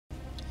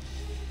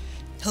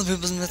Hello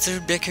people, it's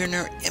back here in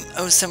our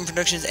MO7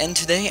 Productions, and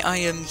today I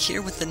am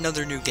here with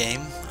another new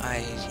game. I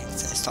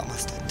stopped my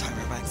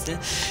timer by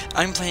accident.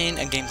 I'm playing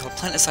a game called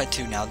Planetside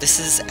 2 now. This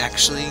is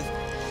actually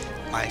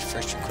my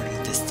first recording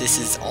of this. This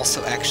is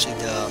also actually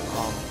the,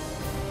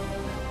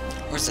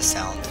 where's the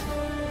sound?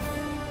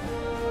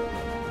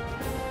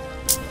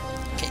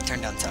 Okay,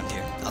 turn down sound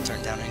here. I'll turn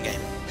it down in game.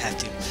 Have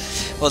to.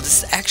 Well,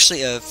 this is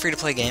actually a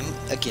free-to-play game,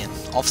 again,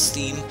 off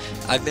Steam.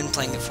 I've been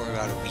playing it for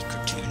about a week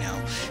or two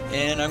now,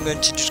 and I'm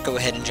going to just go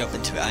ahead and jump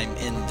into it. I'm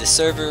in the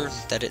server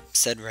that it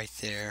said right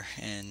there,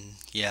 and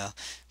yeah,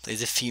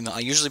 plays a female. I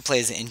usually play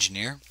as an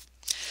engineer,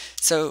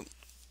 so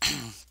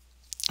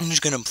I'm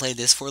just going to play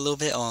this for a little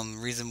bit.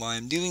 Reason why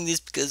I'm doing this,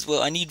 because,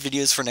 well, I need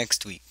videos for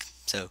next week,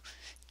 so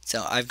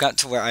I've got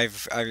to where I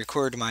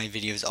record my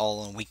videos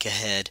all a week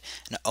ahead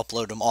and I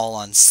upload them all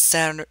on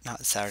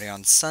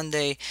on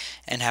Sunday,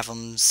 and have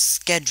them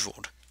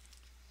scheduled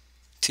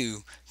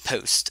to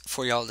post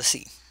for y'all to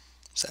see.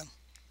 So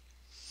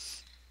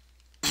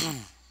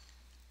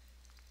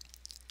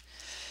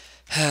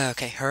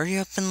okay, hurry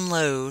up and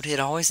load.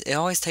 It always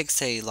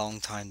takes a long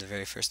time the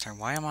very first time.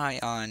 Why am I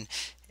on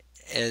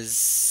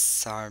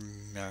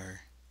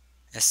Esarmir?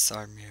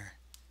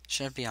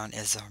 Should be on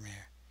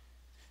Esarmir.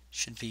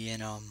 Should be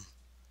in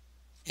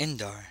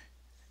Indar.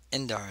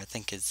 Indar, I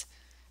think, is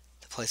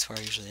the place where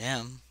I usually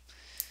am.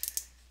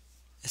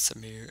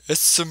 Esamir,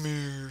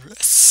 Esamir,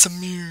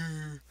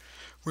 Esamir.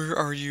 Where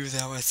are you,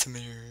 thou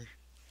Esamir?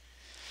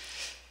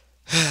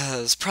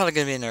 It's probably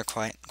gonna be another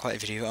quiet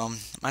video.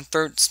 My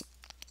throat's,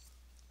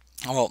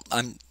 well,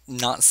 I'm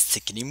not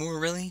sick anymore,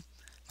 really.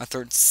 My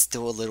throat's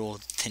still a little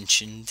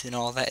tensioned and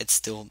all that. It's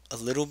still a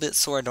little bit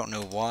sore. I don't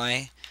know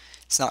why.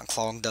 It's not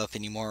clogged up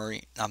anymore.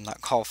 I'm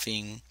not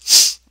coughing.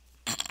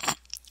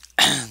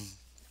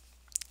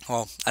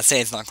 Well, I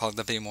say it's not clogged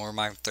up anymore.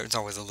 My throat's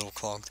always a little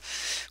clogged.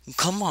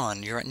 Come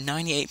on, you're at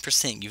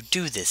 98%. You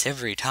do this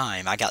every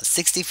time. I got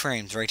 60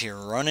 frames right here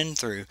running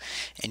through,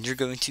 and you're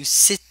going to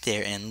sit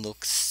there and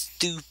look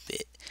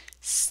stupid.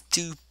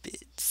 Stupid.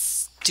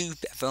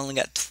 Stupid. I've only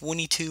got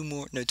 23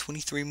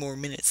 more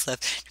minutes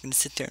left. You're going to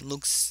sit there and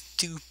look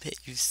stupid.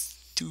 You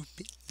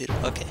stupid little...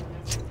 Okay.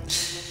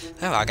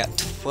 Oh, I got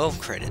 12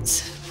 credits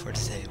for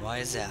today. Why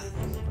is that?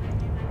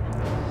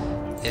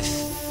 If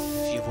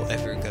you will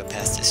ever go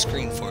past the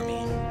screen for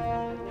me.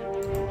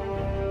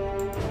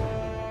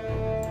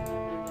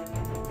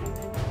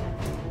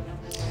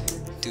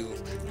 Do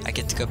I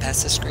get to go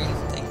past the screen?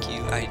 Thank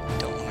you. I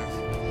don't want to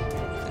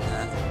open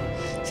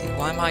that. See,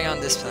 why am I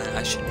on this planet?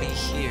 I should be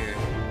here.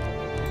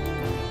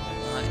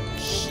 Not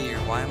here.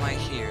 Why am I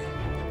here?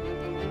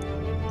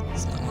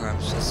 It's not where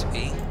I'm supposed to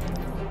be.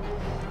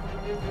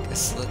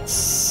 Guess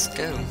let's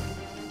go.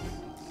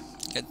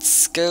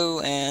 Let's go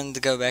and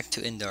go back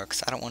to Indar,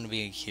 because I don't want to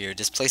be here.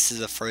 This place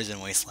is a frozen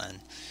wasteland.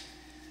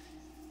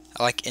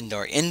 I like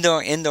Indar.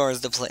 Indar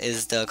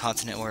is the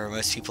continent where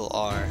most people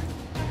are.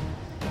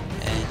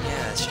 And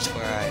yeah, it's just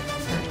where I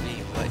prefer to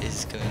be. What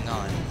is going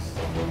on?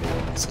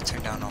 So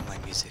turn down all my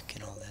music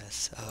and all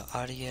this.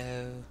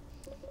 Audio.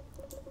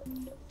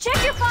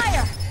 Check your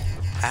fire!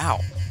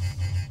 Ow.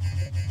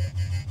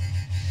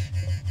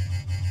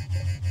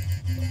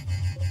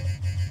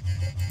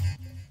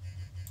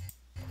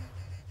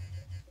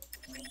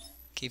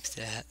 Keeps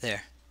that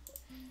there.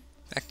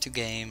 Back to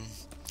game.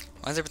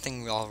 Why is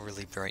everything all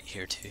really bright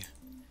here too?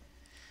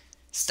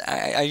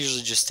 I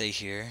usually just stay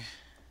here.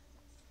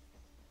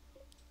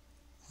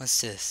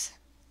 What's this?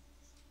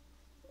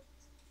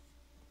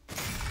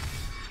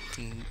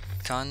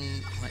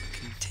 Containment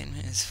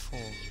is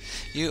full.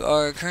 You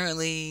are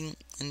currently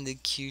in the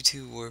queue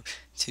to warp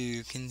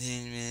to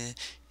containment.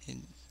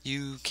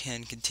 You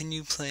can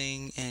continue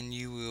playing, and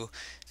you will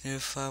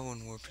notify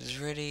when warp is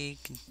ready.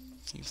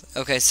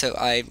 Okay, so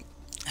I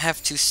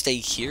have to stay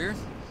here.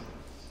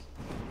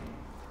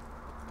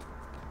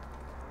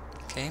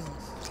 Okay,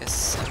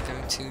 guess I'm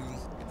going to...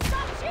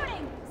 Stop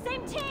shooting!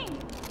 Same team!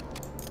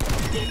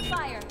 Cease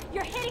fire!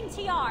 You're hitting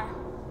TR!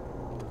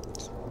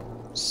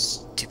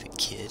 Stupid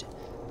kid.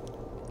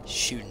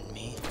 Shooting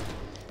me.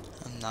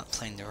 I'm not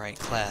playing the right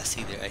class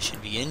either. I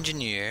should be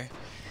engineer.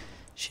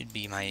 Should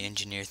be my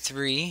engineer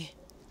 3.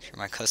 For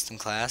my custom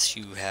class,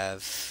 you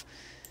have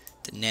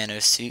the nano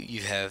suit.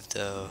 You have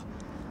the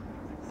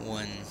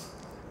one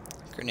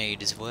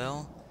grenade as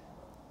well.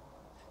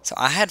 So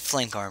I had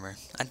flank armor.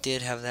 I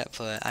did have that,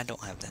 but I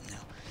don't have that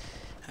now.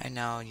 I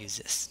now use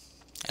this.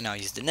 I now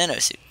use the nano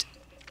suit.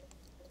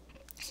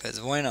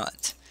 Because why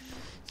not?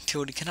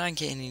 Utility. Can I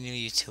get any new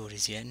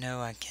utilities yet?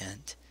 No, I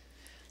can't.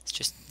 It's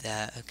just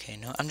that. Okay,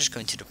 no, I'm just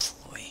going to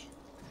deploy.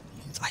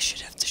 I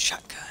should have the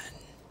shotgun.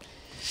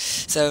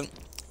 So,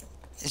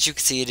 as you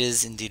can see, it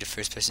is indeed a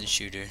first-person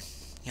shooter.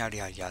 Yada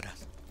yada yada.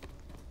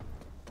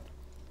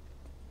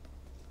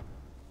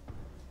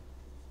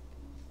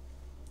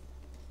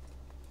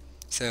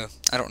 So,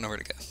 I don't know where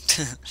to go.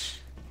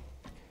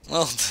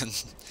 Well, then,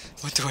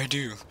 what do I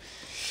do?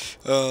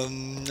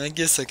 I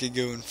guess I could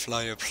go and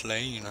fly a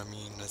plane. I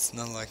mean, it's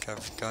not like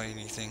I've got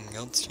anything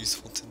else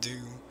useful to do.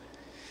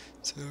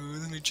 So,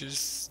 let me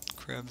just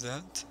grab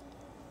that.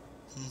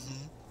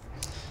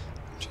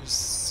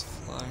 Just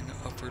fly in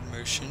upward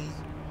motion.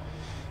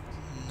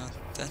 Not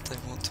that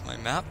I want to my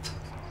map.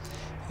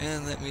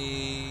 And let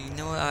me... You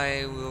know what?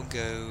 I will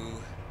go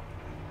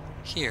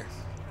here.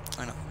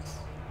 Why not?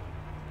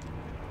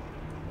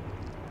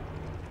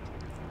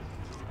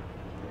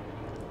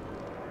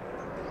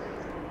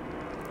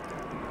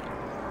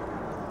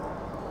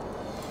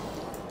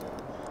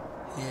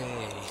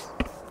 Yay.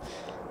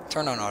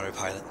 Turn on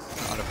autopilot.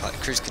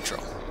 Autopilot. Cruise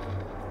control.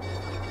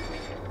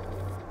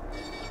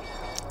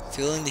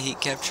 Feeling the heat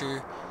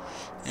capture.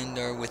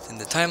 Endar within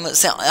the time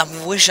limit.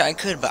 I wish I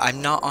could, but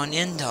I'm not on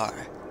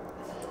Endar.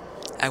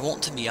 I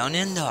want to be on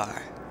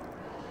Endar.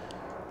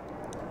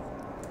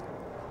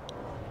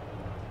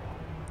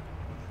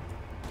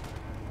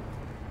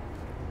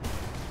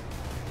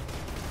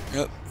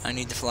 Nope, I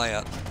need to fly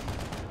up.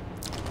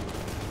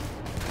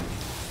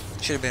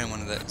 Should have been in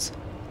one of those.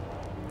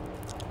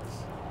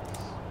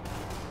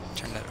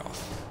 Turn that off.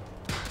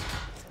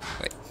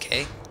 Wait,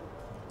 okay.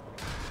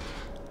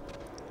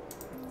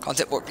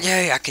 Content warp.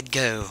 Yay, I could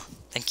go.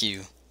 Thank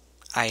you.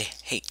 I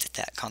hate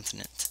that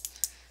continent.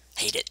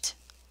 Hate it.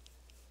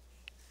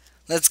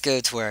 Let's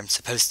go to where I'm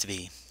supposed to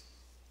be.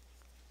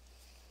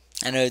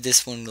 I know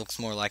this one looks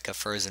more like a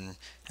frozen,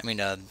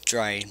 a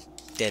dry,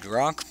 dead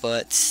rock,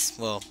 but,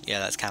 well, yeah,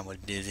 that's kind of what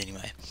it is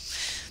anyway.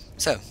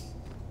 So,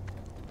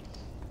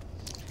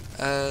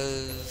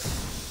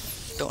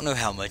 don't know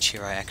how much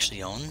here I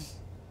actually own.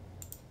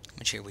 How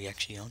much here we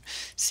actually own.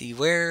 See,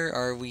 where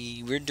are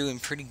we? We're doing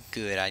pretty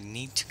good. I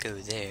need to go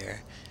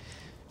there.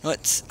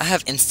 What? I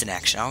have instant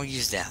action. I'll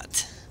use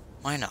that.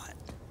 Why not?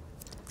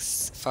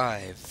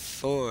 5,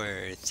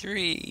 4,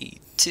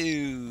 3,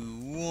 2,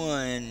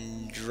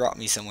 1. Drop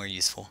me somewhere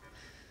useful.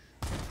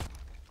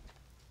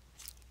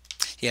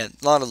 Yeah,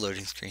 a lot of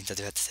loading screens. I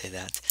do have to say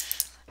that.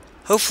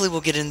 Hopefully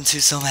we'll get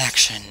into some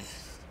action.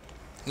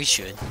 We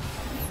should. Come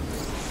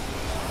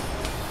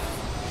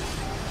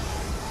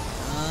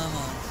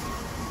on.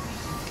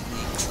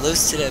 Get as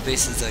close to that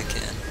base as I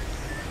can.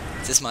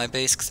 Is this my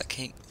base? Because I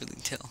can't really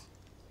tell.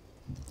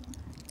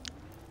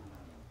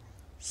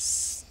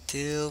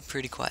 Still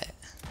pretty quiet.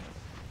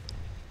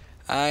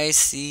 I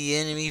see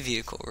enemy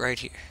vehicle right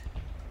here.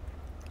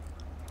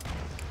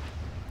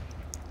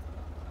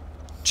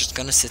 Just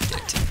gonna sit there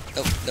too.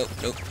 Nope, nope,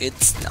 nope,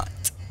 it's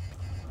not.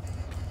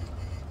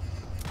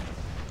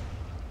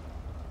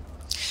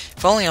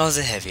 If only I was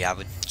a heavy, I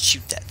would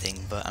shoot that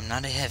thing, but I'm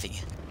not a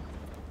heavy.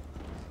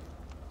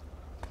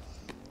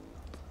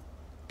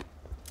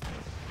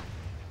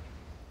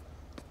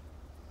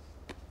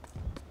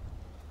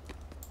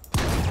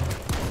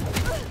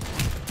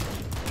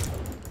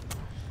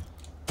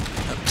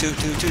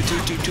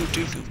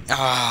 Two.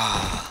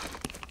 Ah.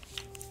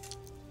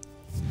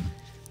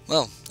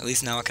 Well, at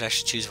least now I can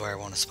actually choose where I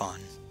want to spawn.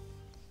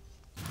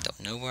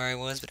 Don't know where I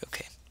was, but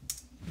okay.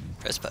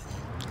 Press button.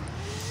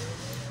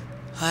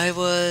 I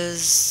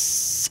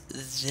was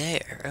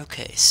there.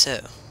 Okay,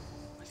 so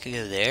I could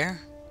go there,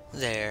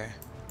 there.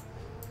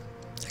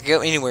 I could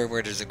go anywhere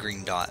where there's a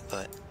green dot,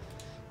 but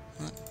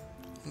what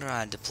do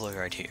I deploy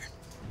right here?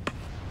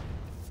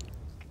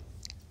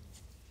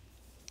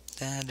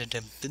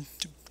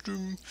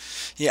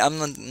 Yeah, I'm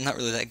not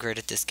really that great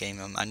at this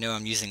game. I know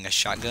I'm using a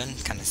shotgun.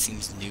 Kind of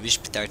seems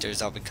noobish, but that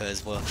is all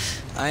because, well,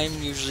 I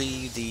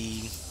usually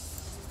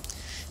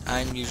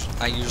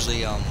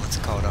what's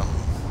it called?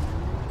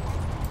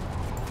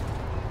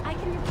 I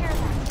can repair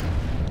that.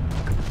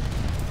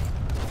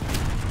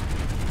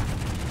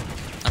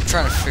 I'm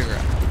trying to figure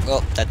out.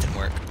 Well, that didn't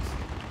work.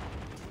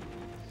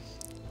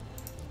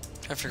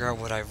 Trying to figure out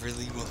what I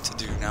really want to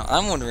do now.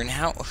 I'm wondering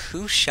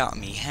who shot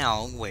me,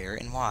 how, where,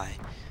 and why.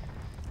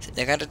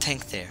 They got a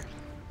tank there.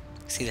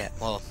 See that?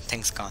 Well,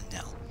 tank's gone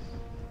now.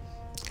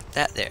 Got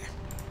that there.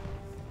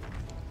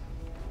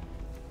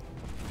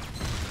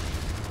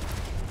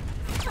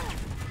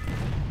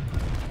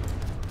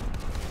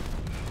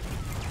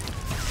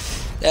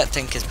 That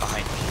tank is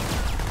behind me.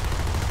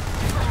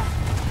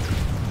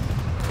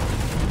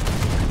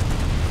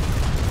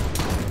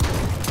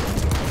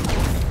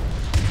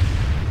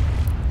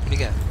 Where'd he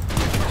go?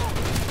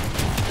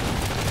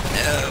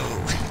 No!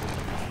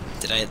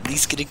 Did I at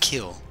least get a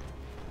kill?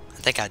 I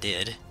think I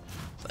did.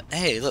 But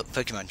hey, look,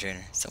 Pokemon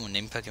Trainer. Someone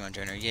named Pokemon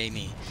Trainer. Yay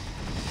me.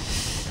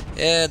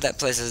 Yeah, that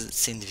place doesn't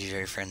seem to be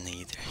very friendly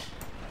either.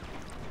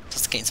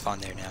 Plus, I can't spawn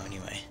there now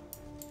anyway.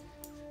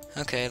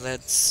 Okay,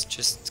 let's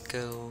just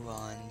go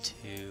on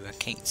to... I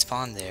can't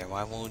spawn there.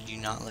 Why would you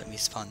not let me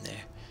spawn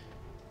there?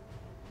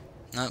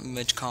 Not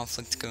much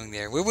conflict going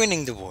there. We're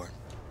winning the war.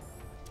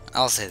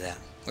 I'll say that.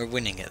 We're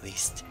winning at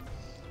least.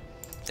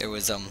 There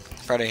was,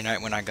 Friday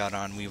night when I got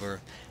on, we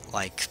were,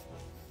 like...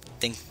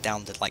 think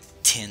down to like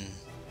 10,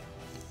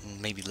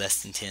 maybe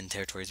less than 10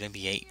 territories,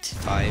 maybe 8,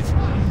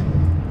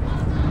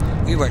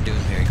 5. We weren't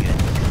doing very good.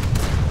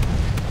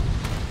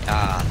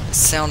 Ah,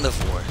 sound of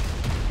war.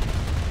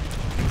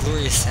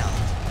 Glorious sound.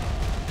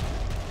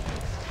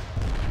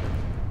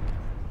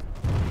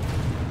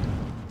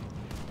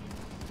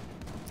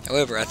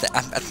 However, I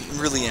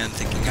really am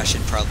thinking I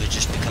should probably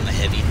just become a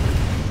heavy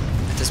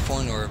at this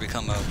point, or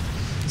become a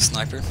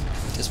sniper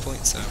at this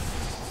point, so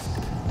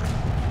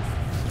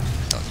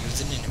thought he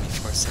was an enemy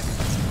for a second.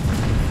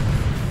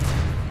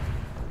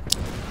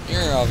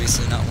 You're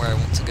obviously not where I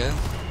want to go.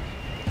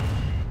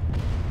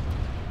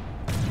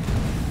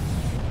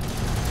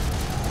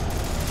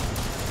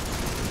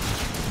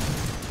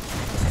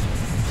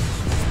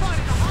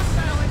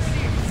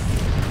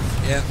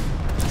 Yeah,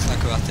 let's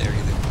not go out there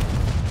either.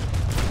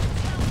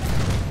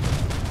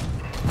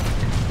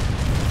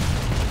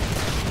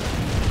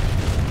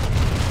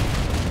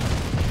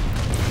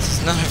 This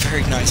is not a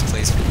very nice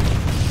place for me.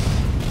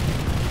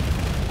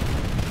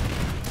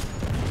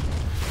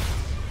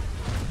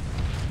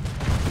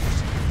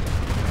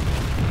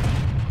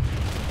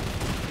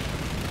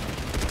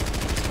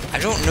 I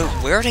don't know,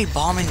 where are they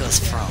bombing us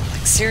from?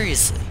 Like,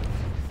 seriously.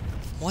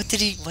 What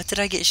did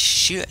I get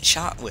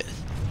shot with?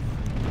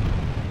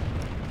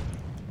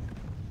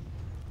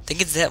 I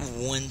think it's that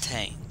one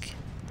tank.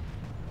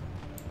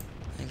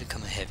 I need to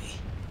become a heavy.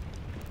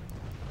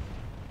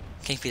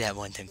 Can't be that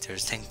one tank,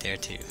 there's a tank there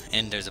too.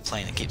 And there's a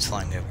plane that keeps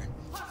flying over.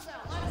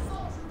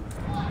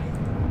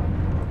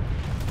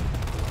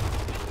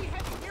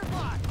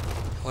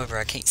 However,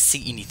 I can't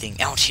see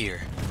anything out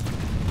here.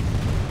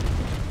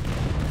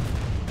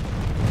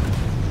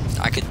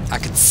 I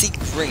could see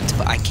great,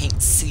 but I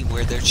can't see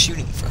where they're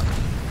shooting from.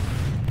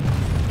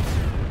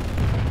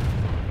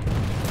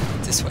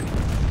 This way.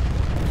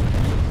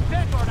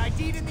 Vanguard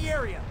ID'd in the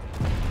area.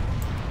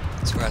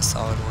 That's where I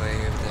saw it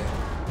way over there.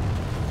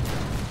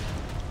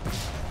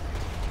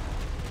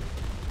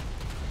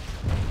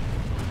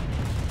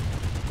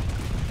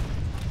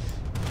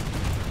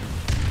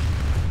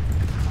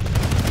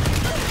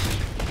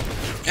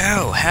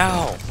 Oh,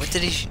 how? What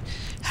did he?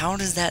 How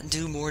does that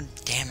do more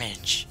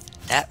damage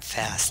that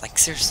fast? Like,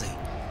 seriously.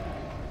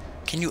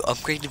 Can you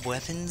upgrade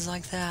weapons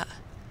like that?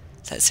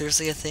 Is that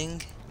seriously a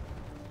thing?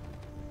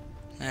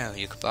 No,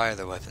 you could buy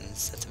other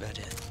weapons. That's about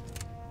it.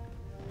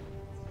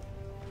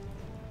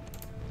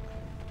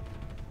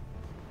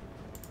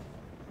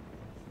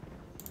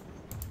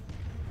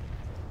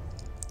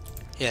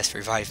 Yes,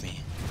 revive me.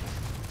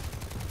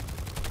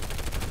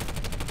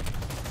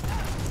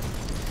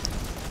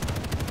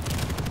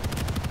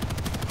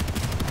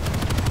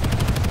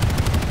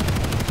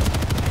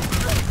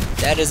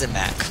 That is a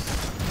Mac.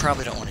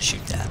 Probably don't want to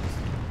shoot that.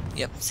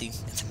 Yep, see,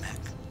 it's a Mac.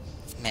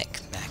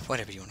 Mac,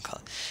 whatever you want to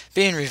call it.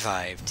 Being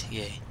revived,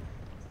 yay.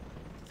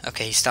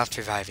 Okay, he stopped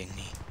reviving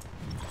me.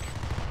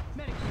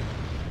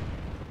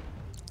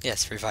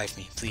 Yes, revive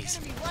me, please.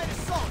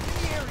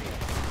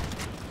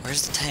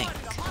 Where's the tank?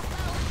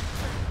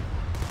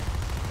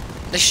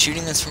 They're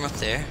shooting us from up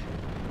there?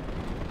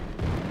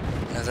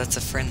 No, that's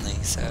a friendly,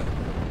 so...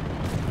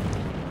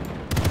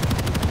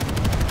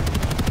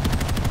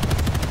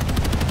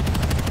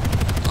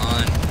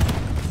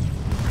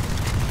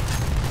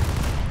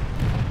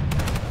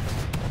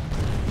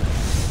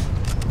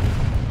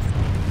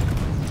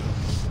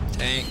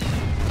 Tank.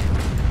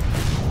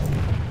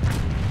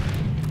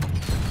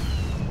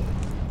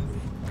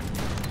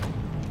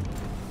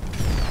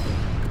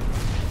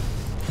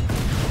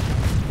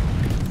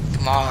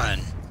 Come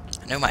on.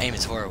 I know my aim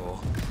is horrible.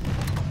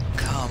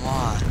 Come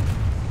on.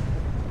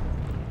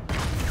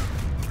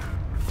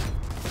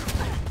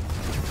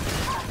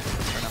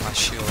 Turn on my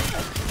shield.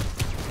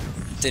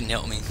 Didn't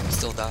help me.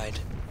 Still died.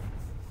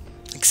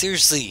 Like,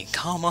 seriously,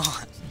 come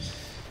on.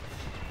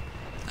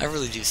 I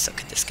really do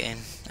suck at this game.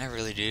 I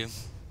really do.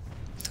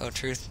 Tell the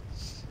truth,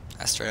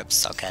 I straight up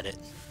suck at it.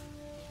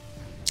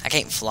 I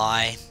can't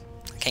fly,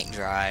 I can't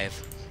drive.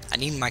 I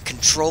need my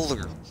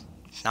controller,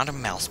 not a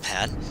mouse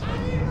pad.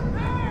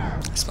 I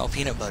smell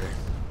peanut butter.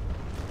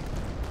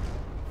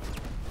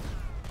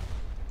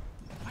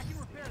 If I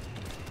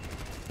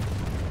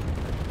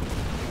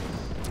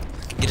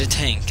could get a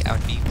tank, I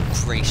would be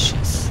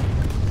gracious.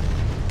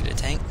 Get a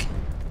tank?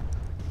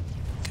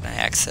 Can I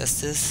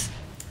access this?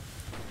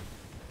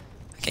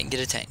 I can't get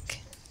a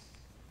tank.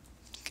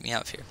 Get me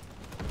out of here.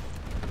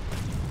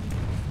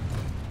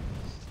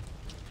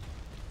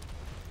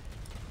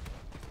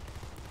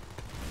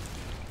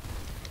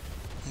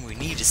 What we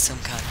need is some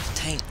kind of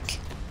tank.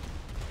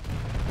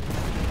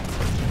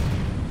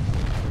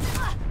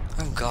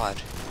 Oh god.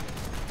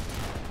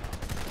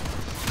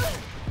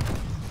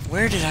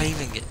 Where did I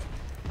even get...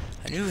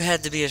 I knew it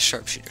had to be a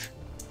sharpshooter.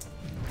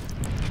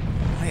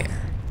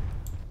 Where?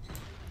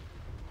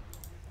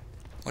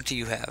 What do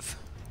you have?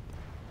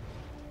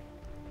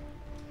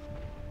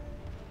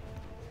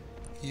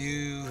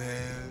 You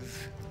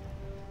have...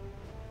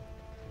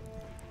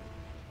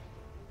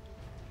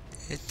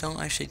 It don't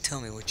actually tell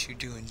me what you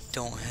do and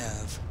don't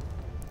have.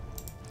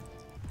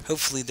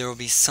 Hopefully there will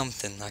be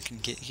something I can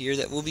get here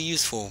that will be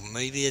useful.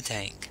 Maybe a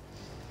tank.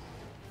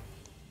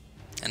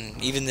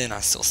 And even then I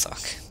still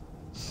suck.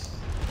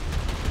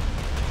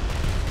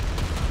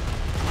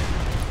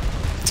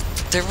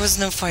 There was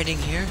no fighting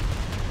here.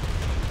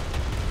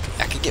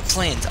 I could get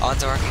planes.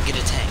 Odds are I could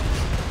get a tank.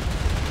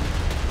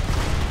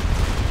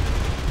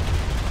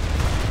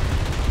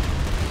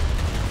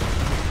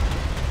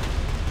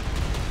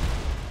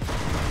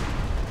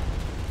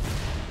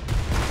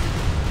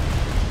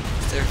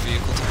 Is there a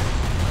vehicle terminal.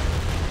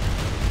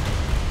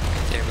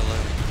 Right there below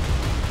me.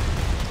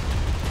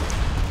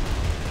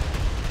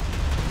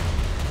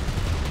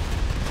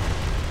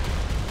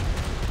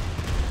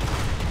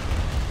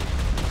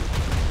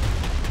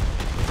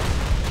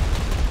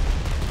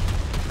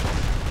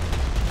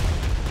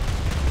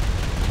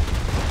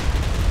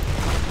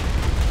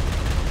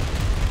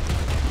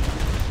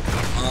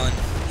 Come on,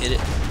 hit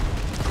it.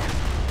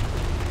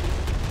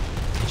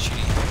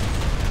 Shooting.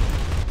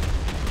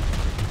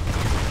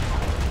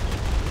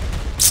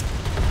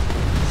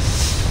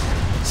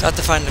 So I have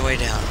to find a way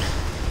down.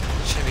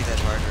 Shouldn't be that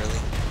hard,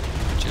 really.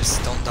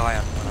 Just don't die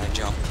on when I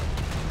jump.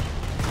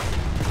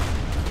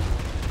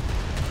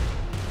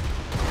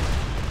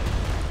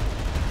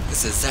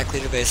 This is exactly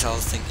the base I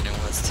was thinking it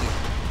was, too.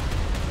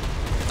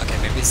 Okay,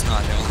 maybe it's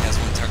not. It only has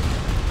one terminal.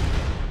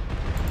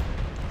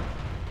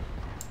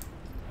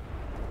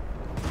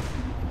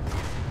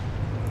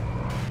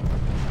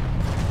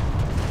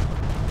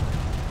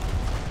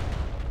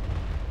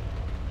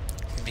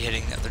 Maybe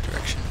heading the other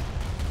direction.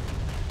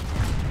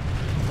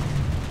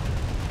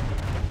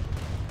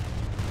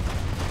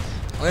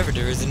 However,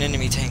 there is an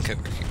enemy tank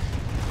over here.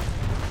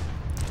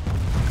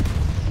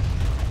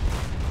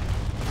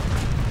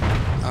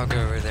 I'll go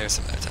over there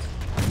some other time.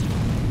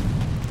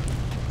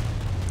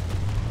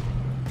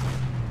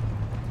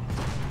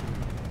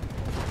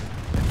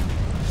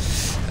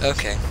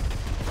 Okay.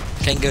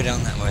 Can't go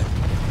down that way.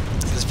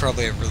 This is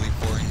probably a really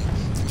boring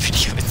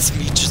video. It's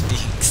me just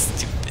being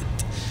stupid.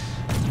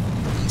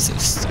 I'm so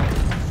stupid.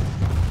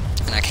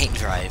 And I can't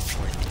drive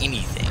worth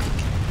anything.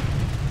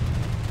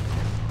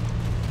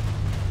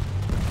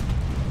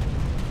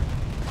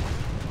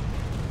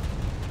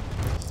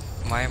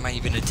 Why am I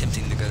even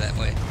attempting to go that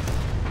way?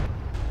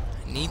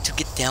 I need to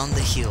get down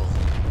the hill.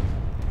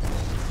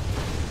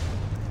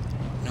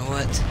 You know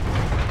what?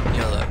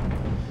 YOLO.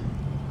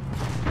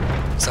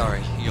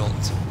 Sorry,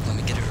 YOLT. Let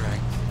me get it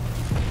right.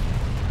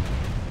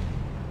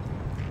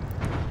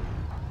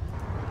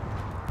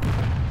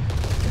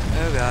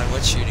 Oh god,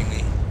 what's shooting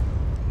me?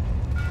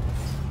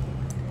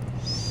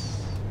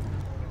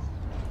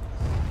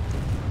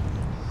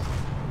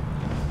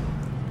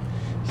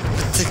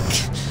 What the...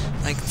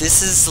 Like,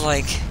 this is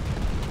like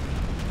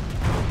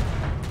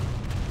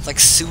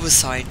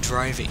suicide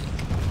driving.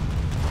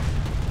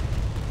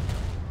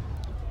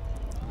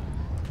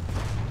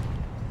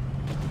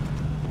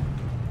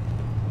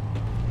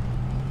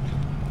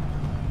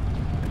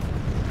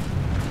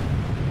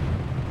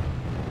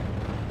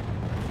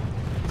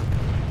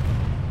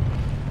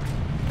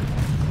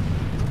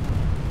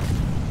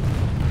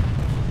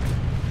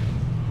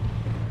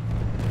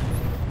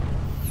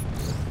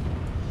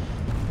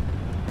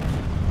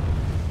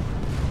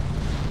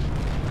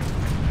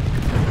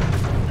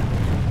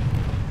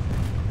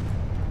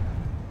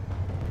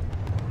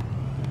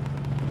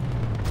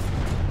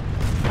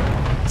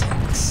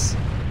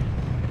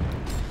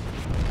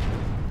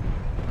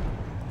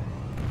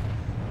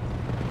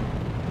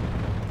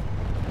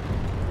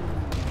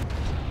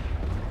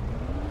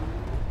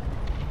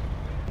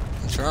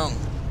 What's wrong?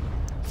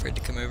 Afraid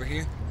to come over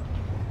here?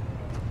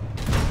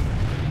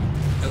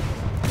 Nope.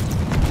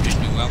 Just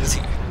knew I was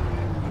here.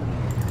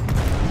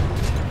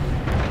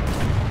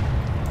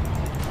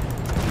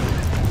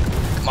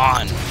 Come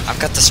on! I've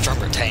got the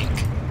stronger tank.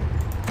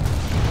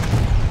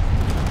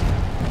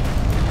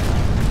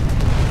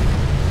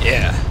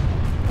 Yeah.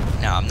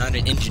 Now, I'm not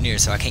an engineer,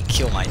 so I can't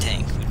kill my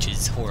tank, which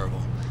is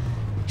horrible.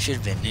 Should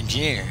have been an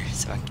engineer,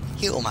 so I can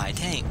heal my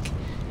tank.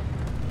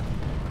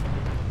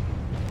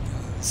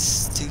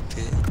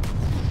 Stupid.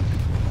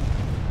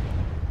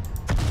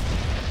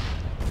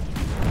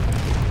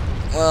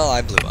 Well,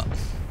 I blew up.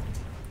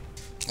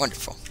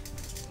 Wonderful.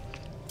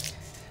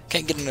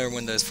 Can't get another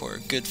one of those for a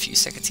good few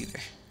seconds either.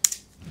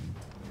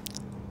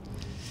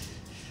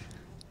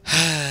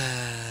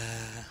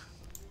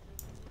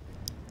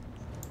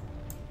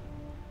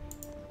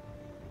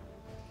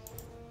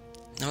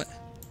 Know what?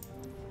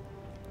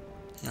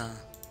 Nah.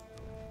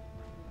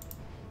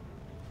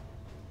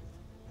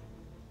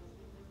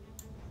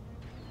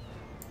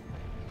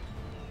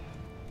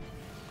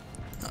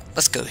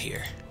 Let's go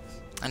here.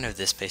 I know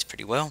this base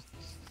pretty well.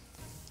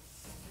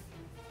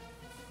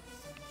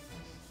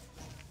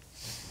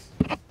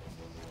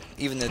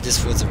 Even though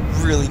this was a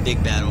really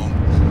big battle,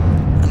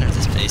 I know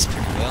this base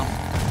pretty well.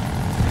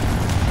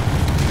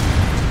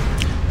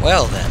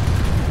 Well then,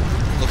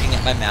 looking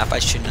at my map, I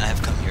should not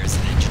have come here as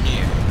an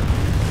engineer.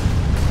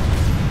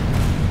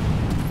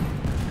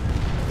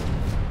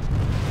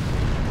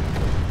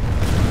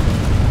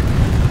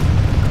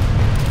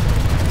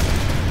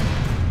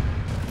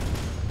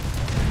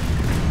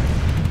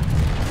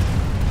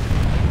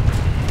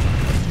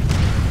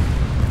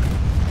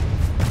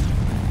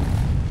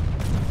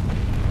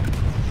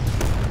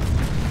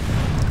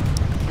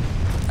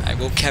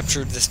 We'll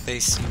capture this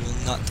base, you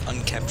will not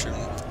uncapture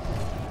it.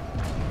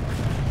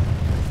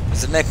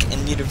 There's a mech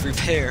in need of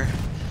repair.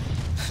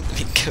 Let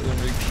me go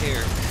and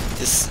repair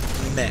this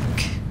mech.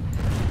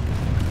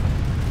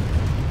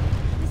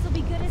 This will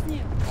be good as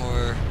new.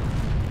 Or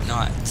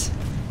not.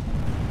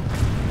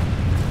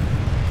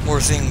 more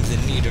things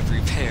in need of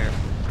repair.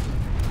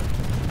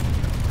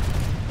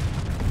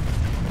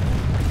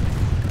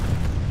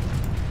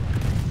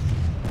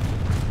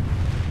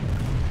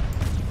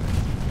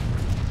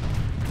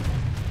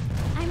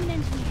 I'm an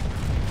engineer.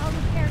 I'll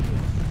repair you.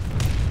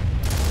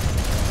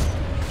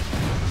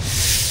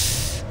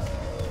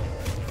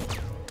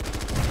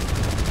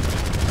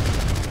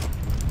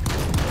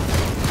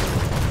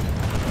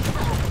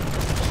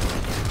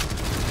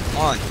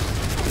 Come on,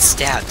 get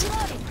stabbed.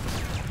 Reloading.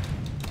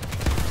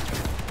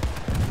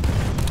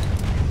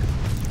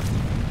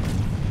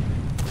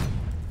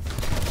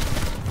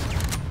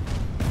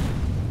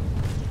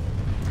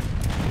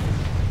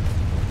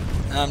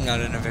 I'm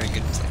not in a very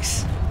good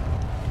place.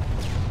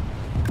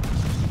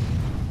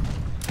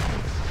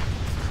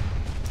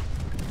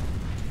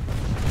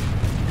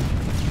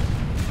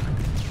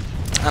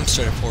 I'm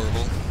straight up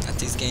horrible at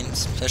these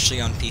games,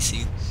 especially on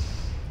PC.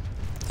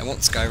 I want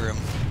Skyrim.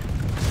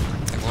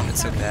 I want it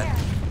so bad,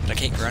 but I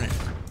can't run it.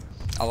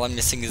 All I'm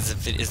missing is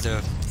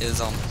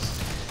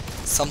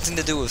something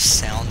to do with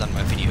sound on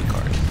my video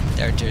card.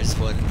 There's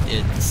what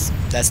it's.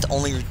 That's the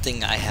only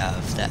thing I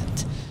have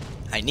that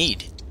I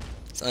need.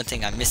 It's the only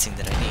thing I'm missing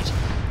that I need.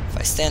 If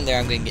I stand there,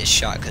 I'm gonna get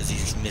shot because he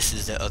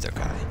misses the other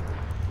guy.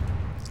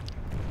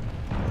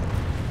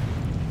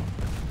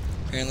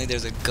 Apparently,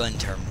 there's a gun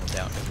terminal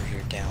down over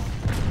here.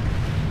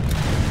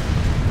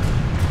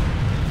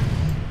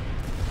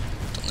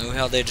 Don't know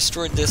how they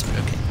destroyed this, but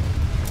okay.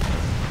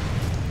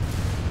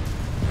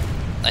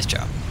 Nice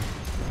job.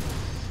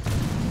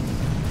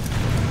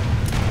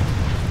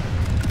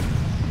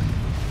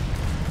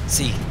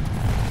 See.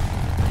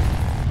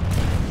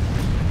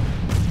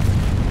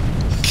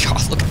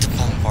 God, look at the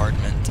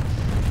bombardment.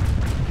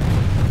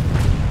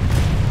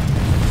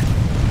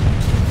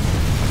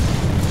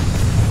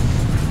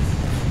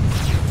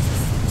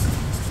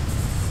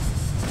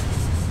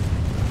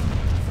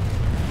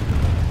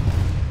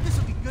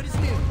 This'll be good as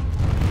new.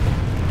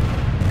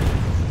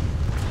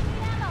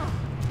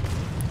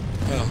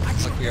 Well,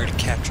 looks like we already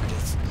captured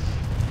it.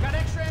 Got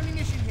extra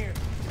ammunition here.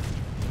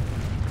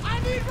 I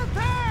need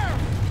repair!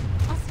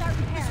 I'll start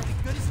repairs. This'll be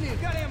good as new.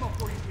 Got ammo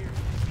for you here.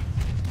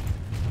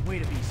 Way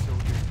to be,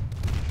 soldier.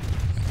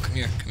 Come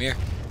here, come here,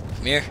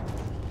 come here.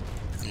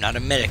 I'm not a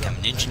medic, I'm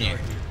an engineer.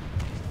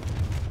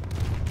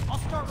 I'll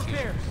start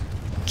repairs.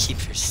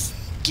 Keep your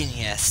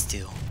skinny ass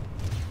still.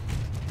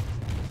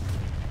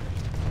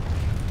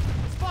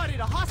 Spotted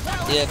a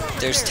hostile. Yep,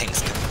 there's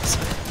tanks coming this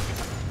way.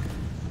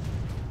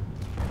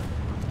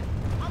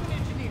 I'm an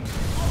engineer.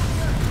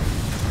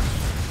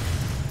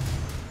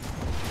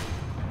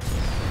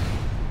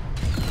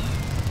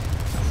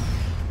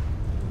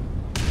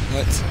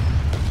 What?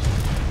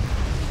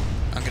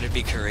 I'm gonna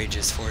be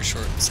courageous for a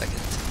short second.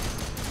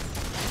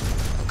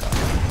 Oh god.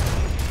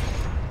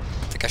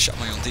 I think I shot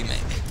my own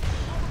teammate.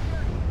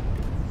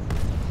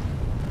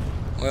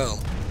 Well.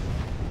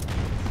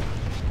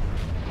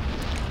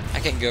 I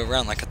can't go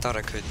around like I thought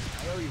I could.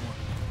 I owe you one.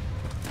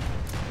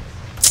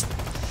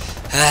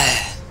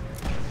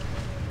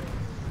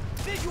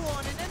 Visual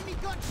on an enemy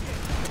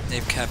gunship.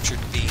 They've captured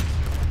B.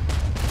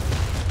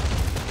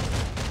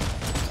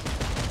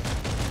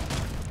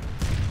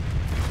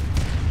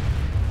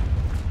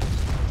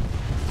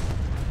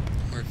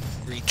 We're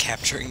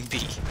recapturing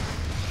B.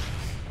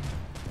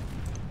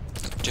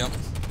 Up, jump.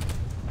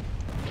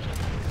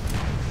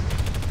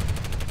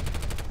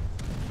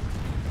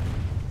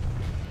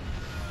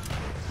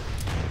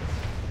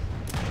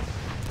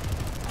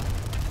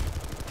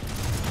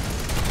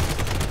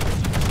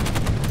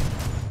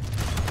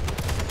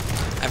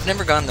 I've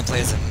never gotten to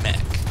play as a mech,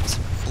 so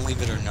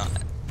believe it or not.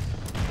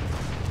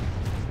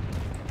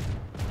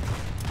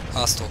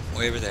 Hostile,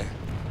 way over there.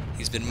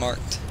 He's been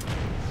marked.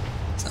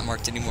 It's not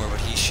marked anymore, but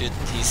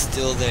he's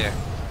still there.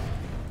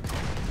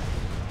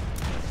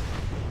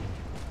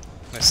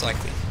 Most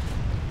likely.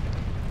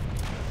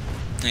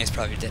 And he's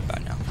probably dead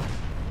by now.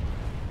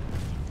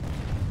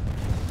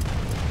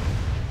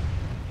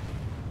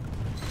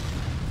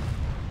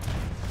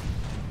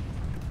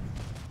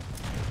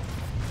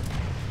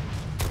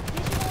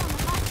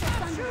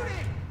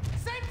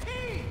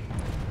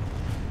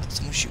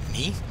 Someone shoot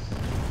me?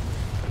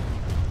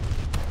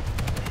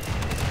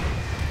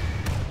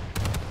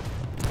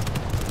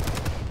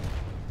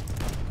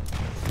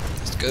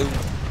 Let's go.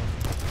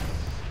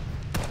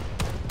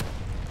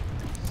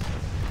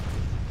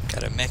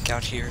 Got a mech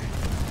out here.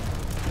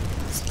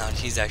 It's not,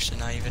 he's actually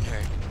not even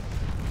hurt.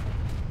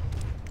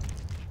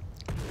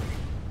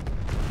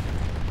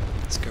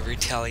 Let's go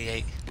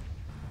retaliate.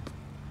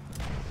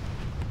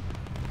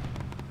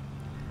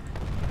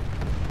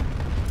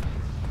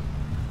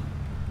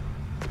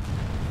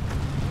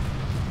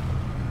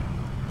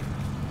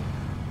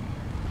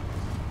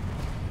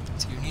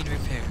 Do you need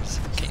repairs?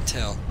 Can't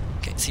tell.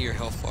 Can't see your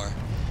health bar.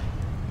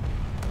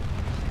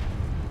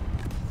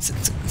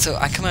 So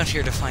I come out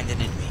here to find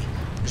an enemy.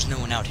 There's no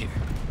one out here.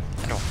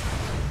 At all.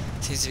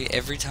 Seems to be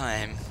every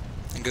time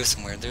I go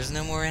somewhere, there's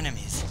no more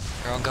enemies.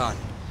 They're all gone.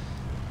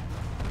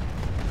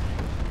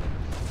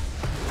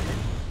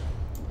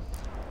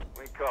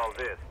 We call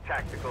this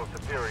tactical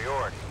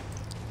superiority.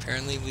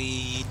 Apparently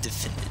we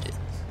defended it.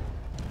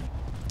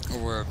 Or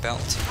we're about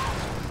to.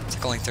 It's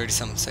like only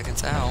 30-something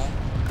seconds. Ow.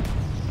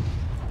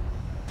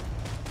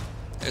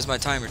 There's my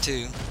timer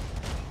too.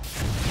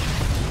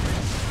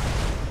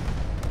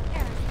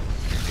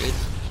 You're good.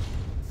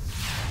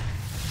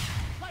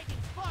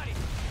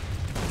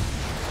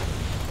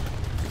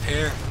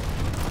 Repair.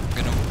 I'm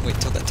gonna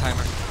wait till that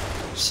timer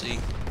actually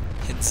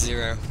hits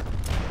 0.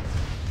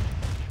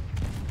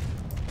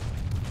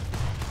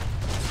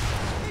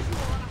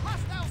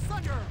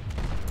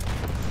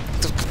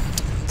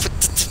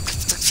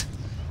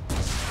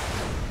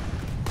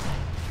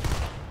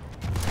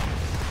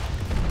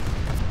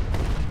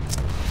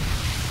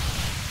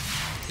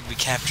 Did we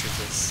capture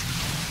this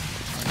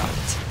or not?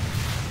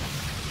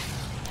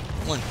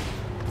 1.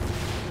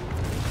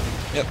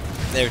 Yep,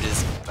 there it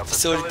is.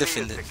 Facility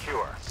defended.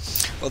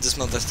 Well, this is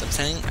what I'm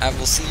saying. I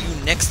will see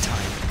you next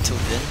time. Until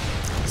then,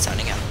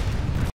 signing out.